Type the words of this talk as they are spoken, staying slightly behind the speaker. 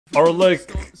Are like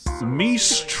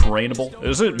meese trainable?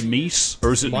 Is it meese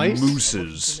or is it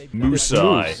mooses?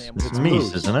 Moosei. It's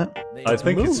meese, isn't it? I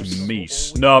think it's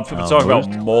meese. No, I'm talking about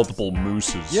multiple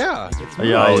mooses. Yeah.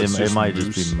 Yeah, it might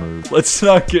just be moose. Let's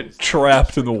not get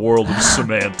trapped in the world of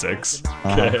semantics.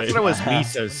 Okay. I thought it was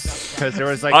Mises, because there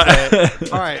was like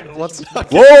Alright, let's not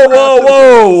Whoa, whoa,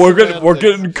 whoa! We're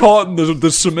getting caught in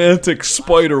the semantic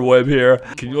spider web here.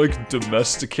 Can you like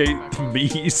domesticate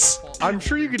meese? I'm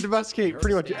sure you could domesticate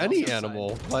pretty much any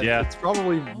animal, but Yeah. it's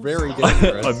probably very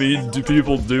dangerous. I mean, do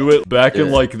people do it? Back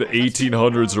in like the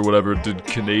 1800s or whatever, did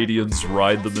Canadians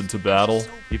ride them into battle?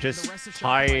 you just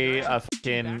tie a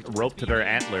fucking rope to their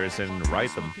antlers and ride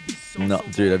them. No,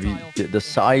 dude, have you the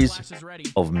size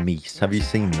of meese? Have you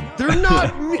seen them? They're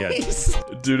not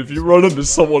meese! Dude, if you run into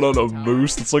someone on a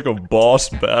moose, it's like a boss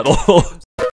battle.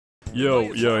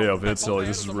 Yo, Vince,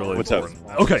 this is really important.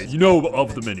 Okay, you know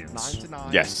of the minions.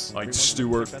 Yes. Like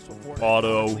Stuart,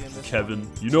 Otto, Kevin,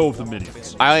 you know of the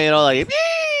minions. I know, like.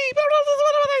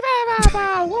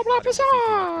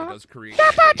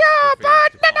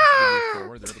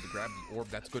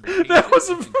 That was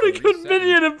a pretty good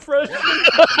minion impression.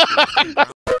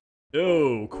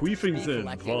 Yo,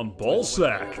 Queefington von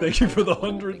Ballsack, thank you for the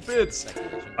 100 bits.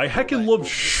 I heckin' love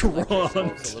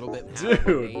Shrond.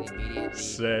 Dude,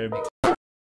 same.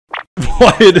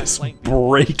 Why it is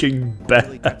Breaking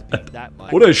Bad.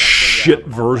 What a shit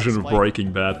version of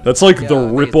Breaking Bad. That's like the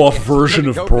rip-off version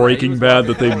of Breaking Bad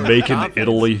that they make in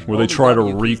Italy, where they try to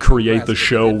recreate the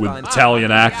show with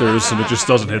Italian actors, and it just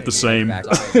doesn't hit the same. One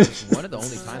of the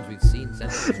only times we've seen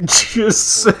since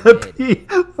Giuseppe.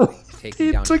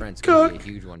 taking down Trent's gonna be a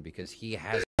huge one because he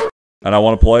has. And I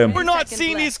want to play him. We're not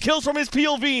seeing these kills from his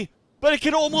POV, but it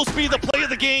can almost be the play of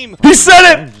the game. He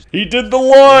said it! He did the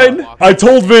line! I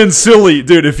told Vin Silly,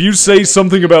 dude, if you say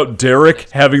something about Derek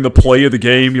having the play of the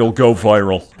game, you'll go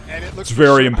viral. It's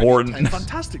very important.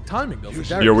 Fantastic timing, though.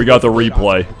 Here, we got the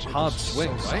replay. Hard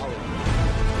swings, right?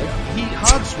 He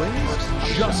hard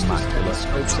swings just like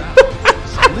telescopes.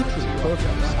 Literally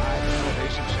perfect.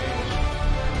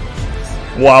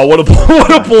 Wow, what a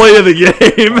play of the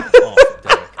game!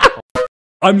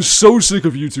 I'm so sick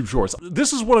of YouTube Shorts.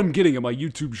 This is what I'm getting in my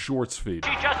YouTube Shorts feed.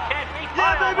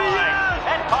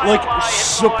 Like,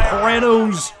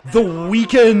 Sopranos, The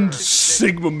Weeknd,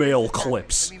 Sigma Male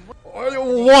clips.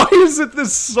 Why is it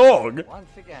this song? Once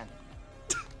again,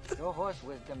 your horse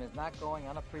wisdom is not going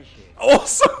unappreciated.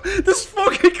 Also, this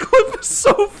fucking clip is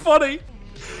so funny.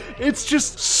 It's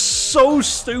just so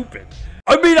stupid.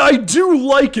 I mean, I do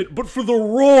like it, but for the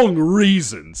wrong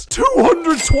reasons.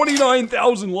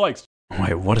 229,000 likes.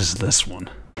 Wait, what is this one?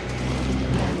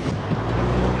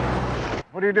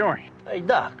 What are you doing? Hey,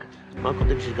 Doc. Uncle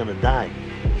thinks he's gonna die.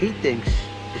 He thinks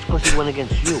it's because he went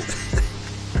against you.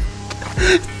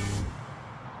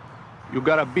 You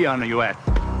gotta be on your ass.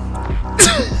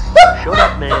 Shut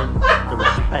up, man. The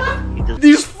respect.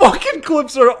 These fucking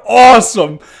clips are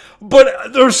awesome,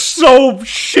 but they're so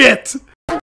shit.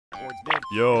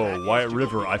 Yo, Wyatt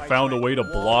River, I found a way to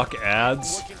block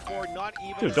ads.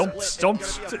 Dude, don't,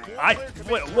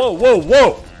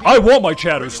 whoa. I want my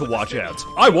chatters to watch ads.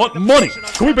 I want money.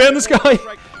 Can we ban this guy?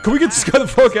 Can we get this guy the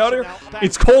fuck out of here?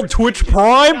 It's called Twitch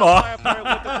Prime?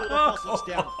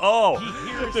 Oh,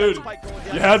 dude,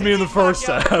 you had me in the first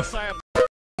half.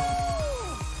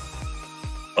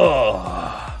 You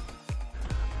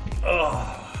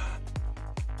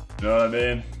know what I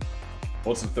mean?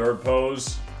 What's the third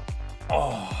pose?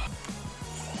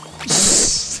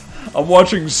 I'm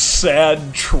watching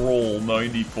Sad Troll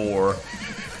 94.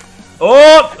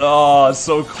 Oh,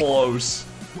 so close.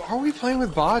 Are we playing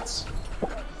with bots?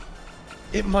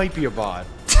 It might be a bot.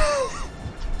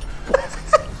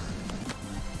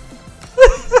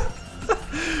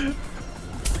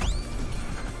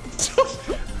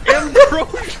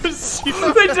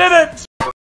 They did it!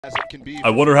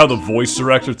 I wonder how the voice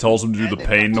director tells them to do the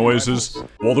pain noises.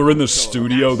 While they're in the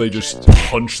studio, they just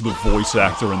punch the voice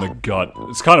actor in the gut.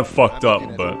 It's kind of fucked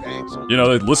up, but, you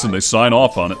know, they sign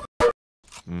off on it.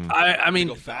 I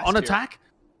mean, on attack,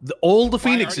 all the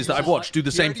Phoenixes that I've watched do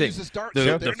the same thing.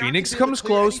 The Phoenix comes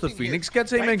close, the Phoenix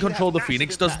gets aim in control, the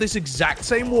Phoenix does this exact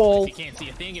same wall.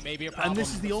 And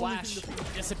this is the only thing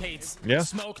that dissipates. Yeah.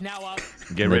 Smoke now up.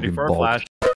 Get ready for a flash.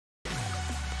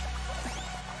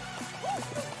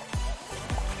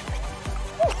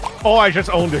 Oh, I just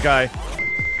owned a guy.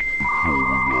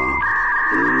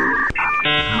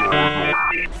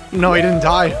 No, he didn't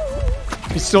die.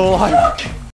 He's still alive.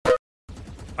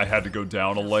 I had to go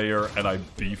down a layer, and I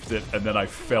beefed it, and then I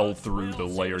fell through the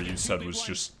layer you said was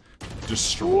just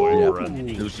destroyed.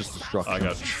 Yeah, it was just destruction. I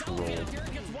got trolled.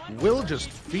 Will just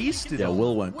feasted. Yeah,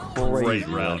 Will went crazy. Great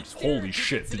round. Holy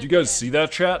shit. Did you guys see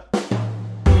that, chat?